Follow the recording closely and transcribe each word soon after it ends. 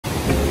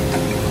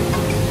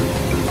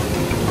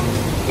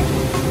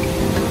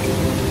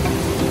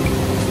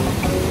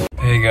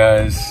Hey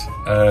guys,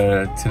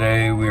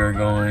 today we are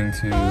going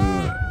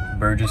to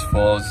Burgess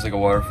Falls. It's like a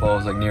waterfall.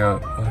 It's like near,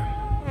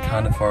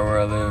 kind of far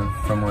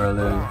from where I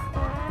live,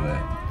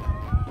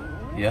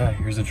 but yeah,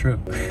 here's the trip.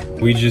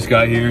 We just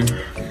got here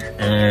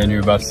and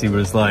you're about to see what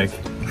it's like.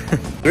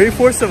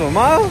 3/4 of a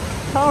mile?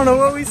 I don't know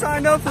what we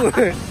signed up for.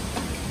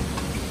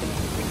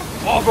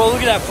 Oh bro,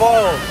 look at that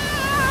fall.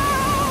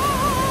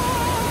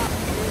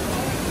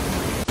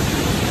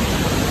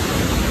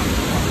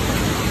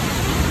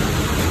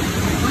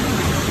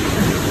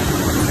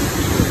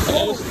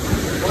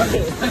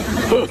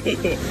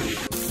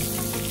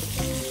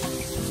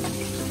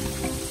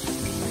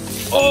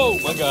 Oh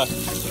my god.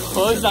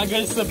 Oh, it's not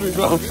good, slippery,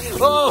 bro.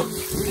 Oh!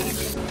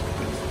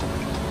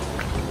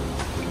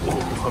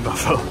 Oh, I'm about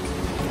to fall.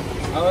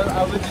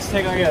 I would just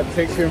take like a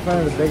picture in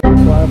front of the big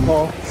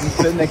waterfall and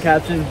put in the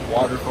caption,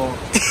 waterfall.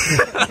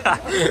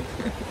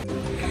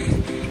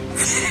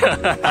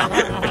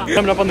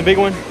 Coming up on the big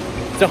one.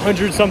 It's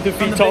 100-something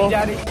feet tall.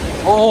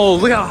 Oh,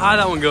 look how high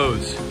that one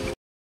goes.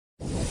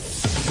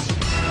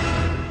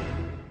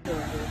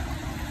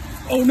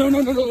 Oh, no,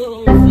 no, no, no, no.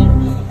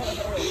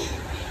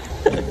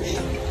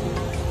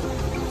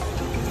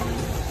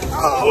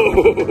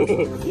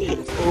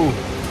 Oh.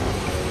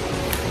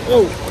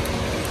 Oh.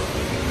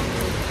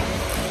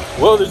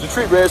 Well, there's a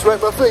tree branch right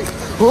in my face.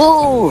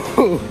 Whoa.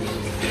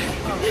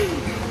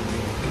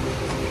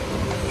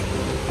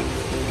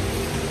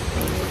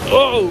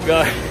 Oh,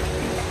 God.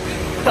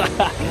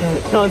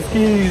 On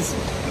skis.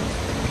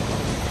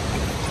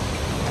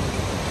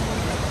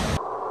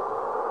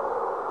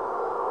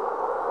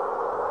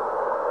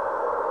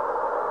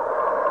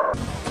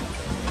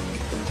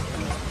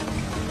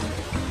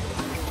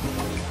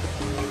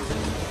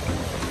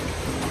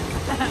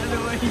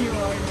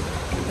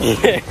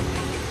 Yeah.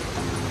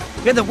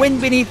 You're the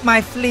wind beneath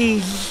my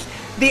fleece,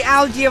 the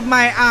algae of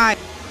my eye.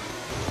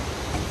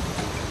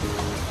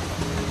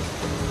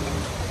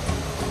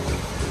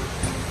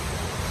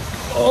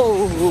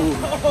 Oh.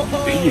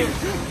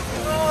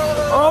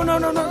 Oh no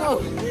no no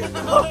no.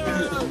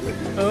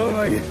 Oh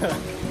my god.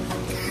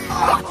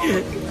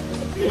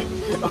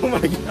 Oh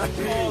my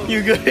god.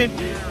 You good?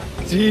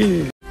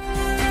 Jeez.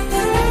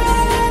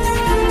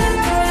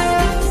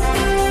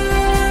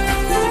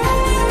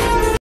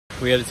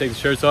 We had to take the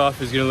shirts off.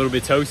 It's getting a little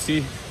bit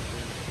toasty.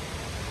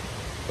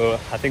 But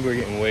I think we're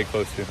getting way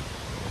closer.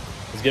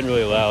 It's getting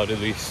really loud at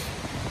least.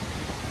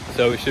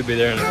 So we should be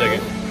there in a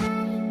second.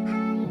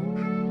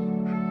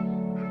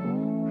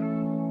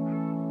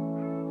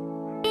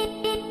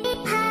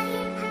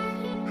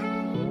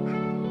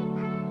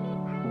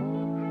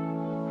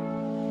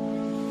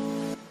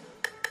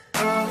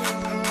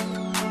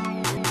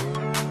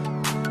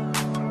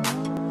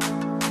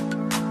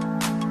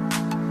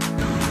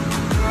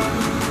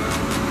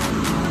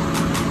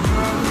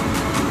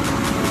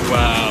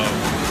 Wow.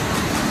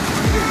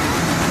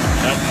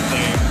 That's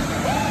insane.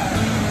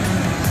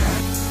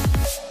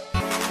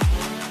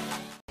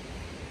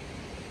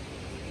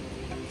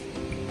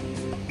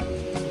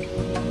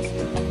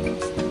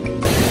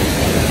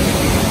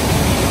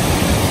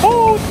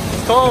 Oh,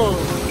 it's cold.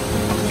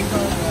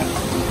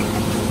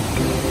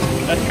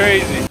 That's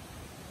crazy.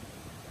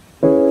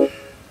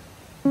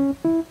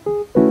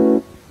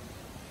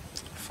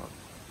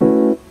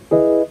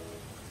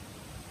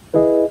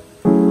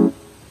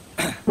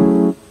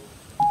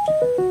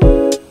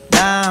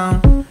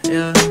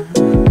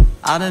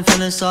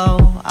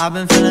 I've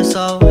been feeling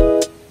so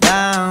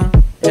down,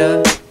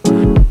 yeah.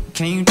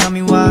 Can you tell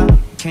me why?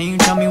 Can you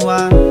tell me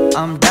why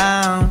I'm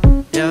down,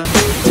 yeah?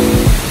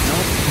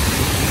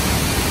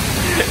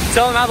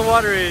 Tell them how the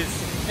water is.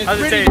 It's How's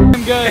it pretty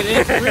taste? good.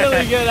 It's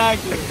really good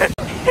actually.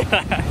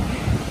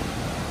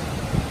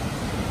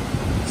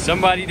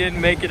 Somebody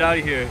didn't make it out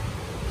of here.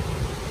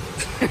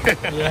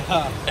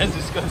 Yeah. That's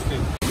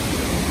disgusting.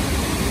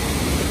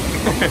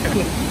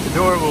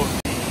 Adorable.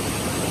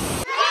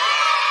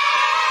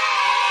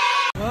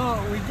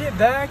 Well, we get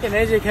back and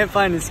AJ can't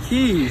find his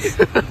keys.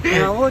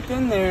 And I look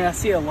in there and I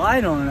see a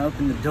light on and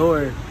open the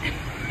door.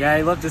 Yeah,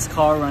 he left his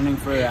car running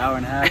for an hour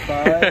and a half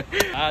by.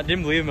 I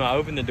didn't believe him. I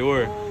opened the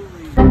door.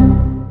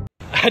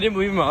 I didn't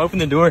believe him. I opened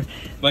the door.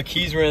 My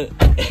keys were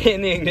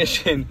in the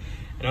ignition.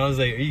 And I was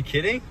like, are you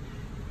kidding?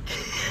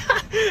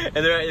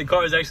 And the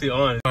car was actually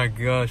on. Oh my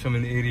gosh, I'm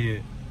an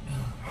idiot.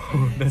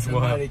 That's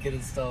wild. Somebody could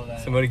have stole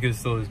that. Somebody could have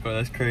stole this car.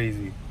 That's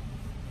crazy.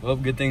 Well,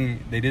 good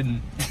thing they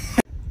didn't.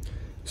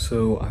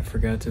 So I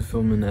forgot to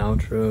film an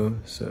outro.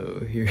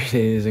 So here it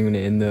is. I'm gonna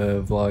end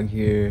the vlog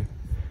here.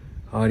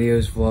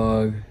 Adios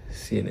vlog.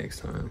 See you next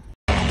time.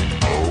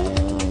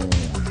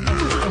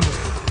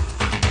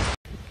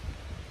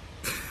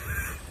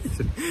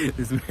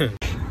 This man.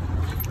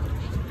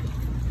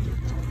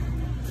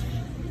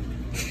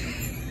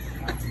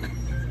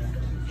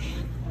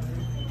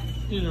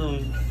 You know.